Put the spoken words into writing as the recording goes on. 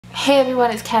Hey everyone,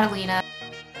 it's Catalina.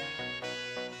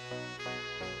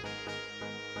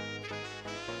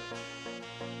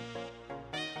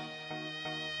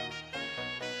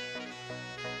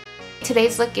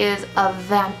 Today's look is a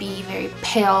vampy, very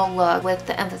pale look with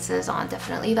the emphasis on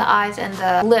definitely the eyes and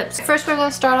the lips. First we're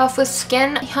going to start off with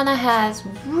skin. Hyuna has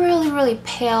really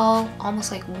pale,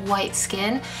 almost like white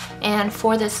skin, and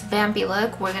for this vampy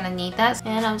look we're going to need that.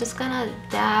 And I'm just going to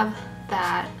dab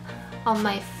that on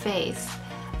my face.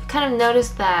 I've kind of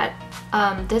noticed that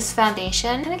this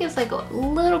foundation kind of gives like a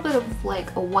little bit of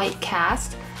like a white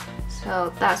cast,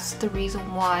 so that's the reason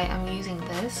why I'm using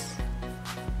this.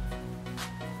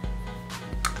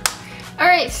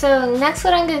 Alright, so next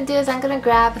what I'm going to do is I'm going to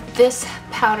grab this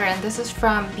powder, and this is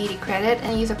from Beauty Credit,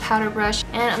 and use a powder brush,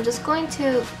 and I'm just going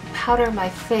to powder my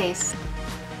face.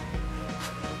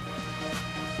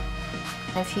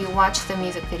 If you watch the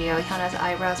music video, Hyuna's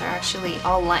eyebrows are actually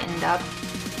all lightened up.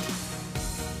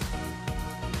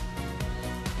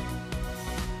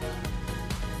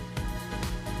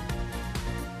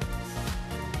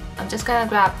 I'm just going to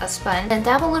grab a sponge and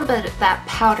dab a little bit of that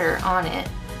powder on it.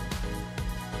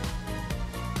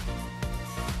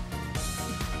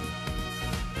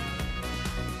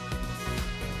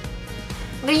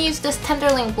 I'm going to use this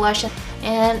Tenderling blush,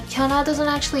 and Hyuna doesn't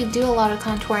actually do a lot of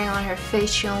contouring on her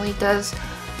face. She only does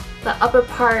the upper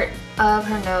part of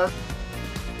her nose.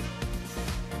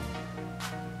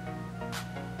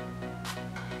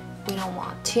 We don't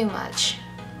want too much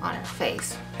on her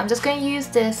face. I'm just going to use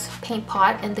this paint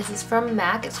pot, and this is from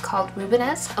MAC. It's called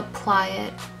Rubenesque. Apply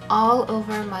it all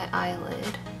over my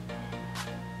eyelid.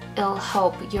 It'll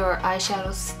help your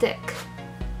eyeshadow stick.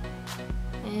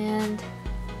 And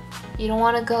you don't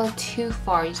want to go too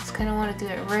far, you just kind of want to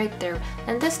do it right there.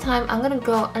 And this time I'm going to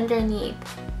go underneath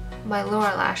my lower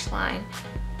lash line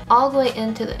all the way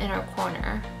into the inner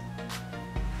corner.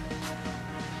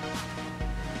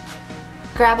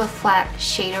 Grab a flat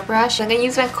shader brush. I'm going to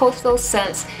use my Coastal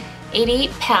Scents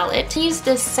 88 palette to use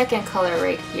this second color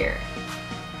right here.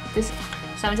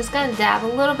 So I'm just going to dab a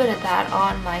little bit of that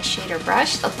on my shader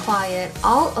brush. Apply it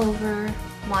all over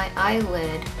my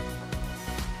eyelid.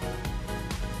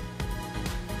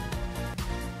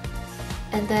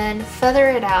 And then feather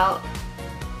it out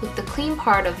with the clean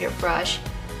part of your brush,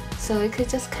 so it could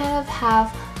just kind of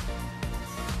have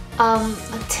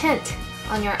a tint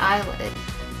on your eyelid.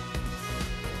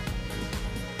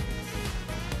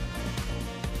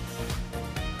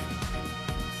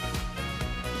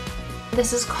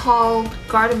 This is called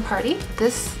Garden Party.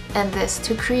 This and this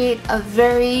to create a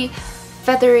very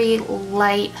feathery,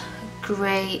 light,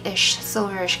 grayish,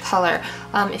 silverish color.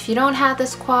 If you don't have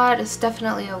this quad, it's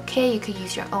definitely okay. You could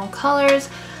use your own colors.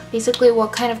 Basically,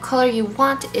 what kind of color you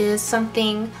want is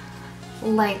something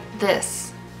like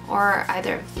this, or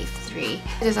either of these three.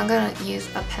 I'm going to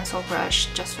use a pencil brush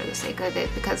just for the sake of it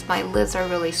because my lids are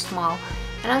really small.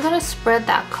 And I'm going to spread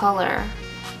that color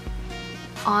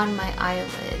on my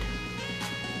eyelid.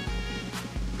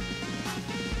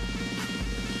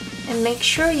 And make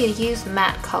sure you use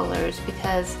matte colors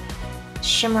because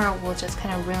shimmer will just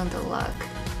kind of ruin the look.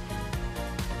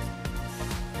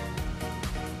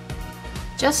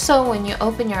 Just so when you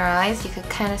open your eyes, you can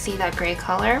kind of see that gray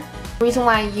color. The reason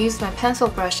why I use my pencil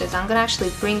brush is I'm going to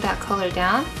actually bring that color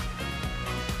down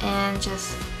and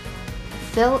just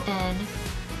fill in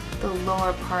the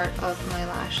lower part of my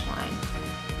lash line.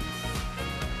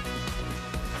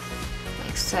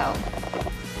 Like so.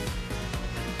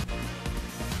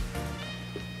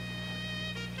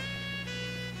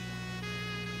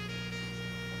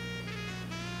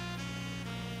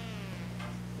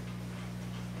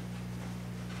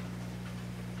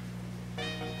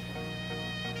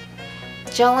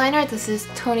 Gel liner, this is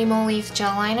Tony Moly's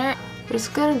gel liner. We're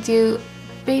just going to do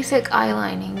basic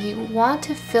eyelining. You want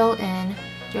to fill in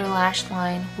your lash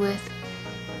line with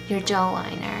your gel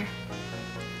liner.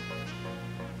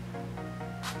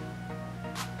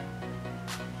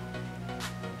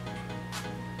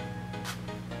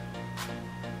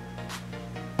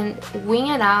 And wing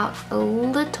it out a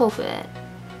little bit.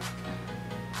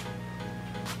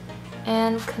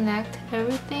 And connect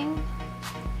everything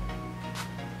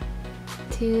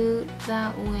to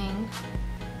that wing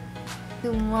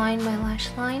to line my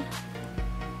lash line.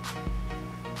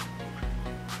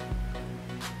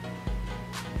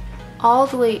 All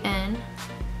the way in.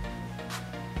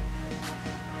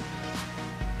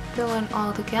 Fill in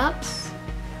all the gaps.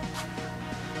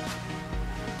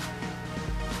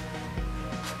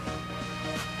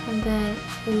 And then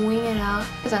wing it out,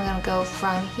 because I'm going to go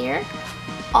from here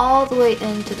all the way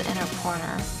into the inner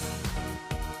corner.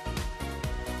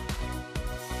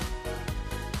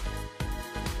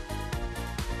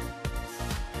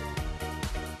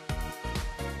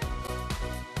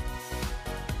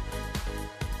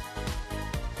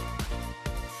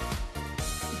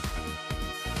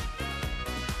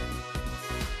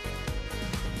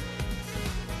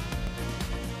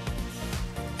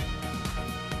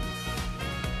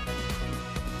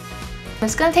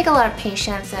 It's going to take a lot of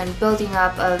patience and building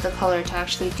up of the color to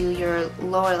actually do your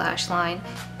lower lash line,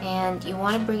 and you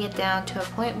want to bring it down to a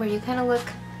point where you kind of look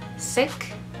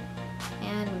sick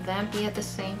and vampy at the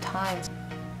same time.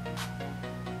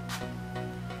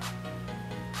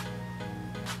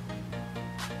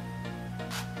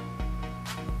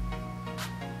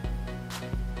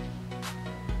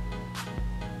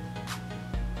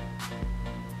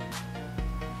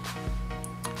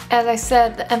 As I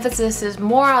said, the emphasis is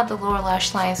more on the lower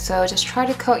lash line, so just try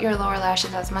to coat your lower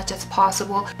lashes as much as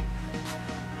possible.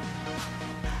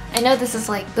 I know this is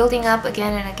like building up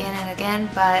again and again and again,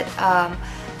 but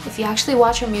if you actually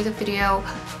watch her music video,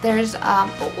 there's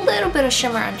a little bit of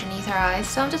shimmer underneath her eyes,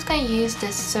 so I'm just going to use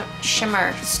this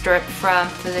shimmer strip from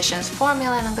Physicians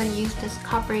Formula, and I'm going to use this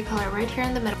coppery color right here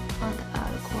in the middle on the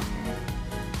outer corner,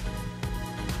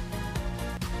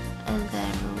 and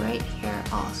then right here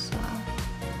also.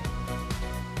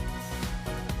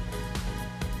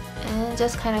 And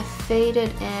just kind of fade it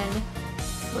in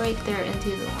right there into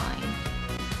the line.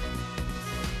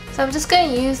 So I'm just going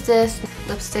to use this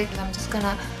lipstick, and I'm just going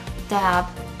to dab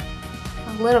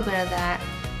a little bit of that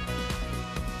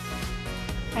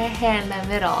right here in the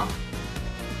middle.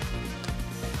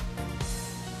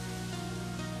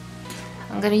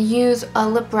 I'm going to use a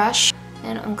lip brush,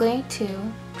 and I'm going to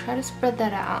try to spread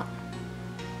that out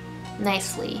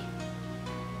nicely.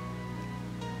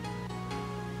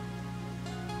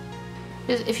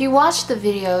 If you watch the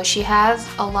video, she has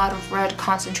a lot of red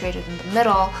concentrated in the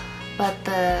middle, but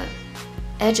the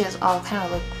edges all kind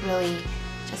of look really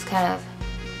just kind of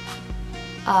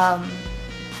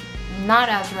not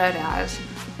as red as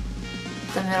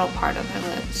the middle part of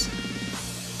her lips.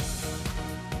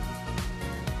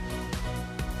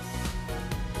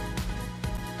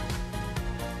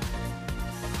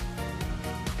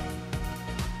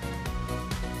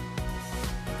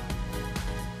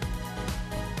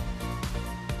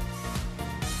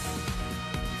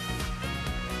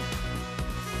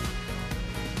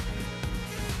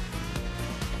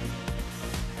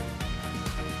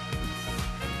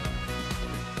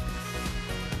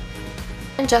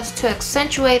 And just to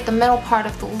accentuate the middle part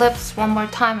of the lips one more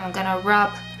time, I'm gonna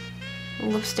rub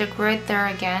lipstick right there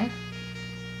again.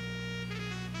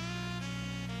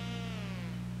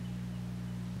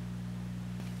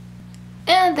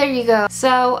 And there you go.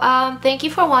 So thank you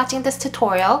for watching this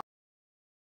tutorial.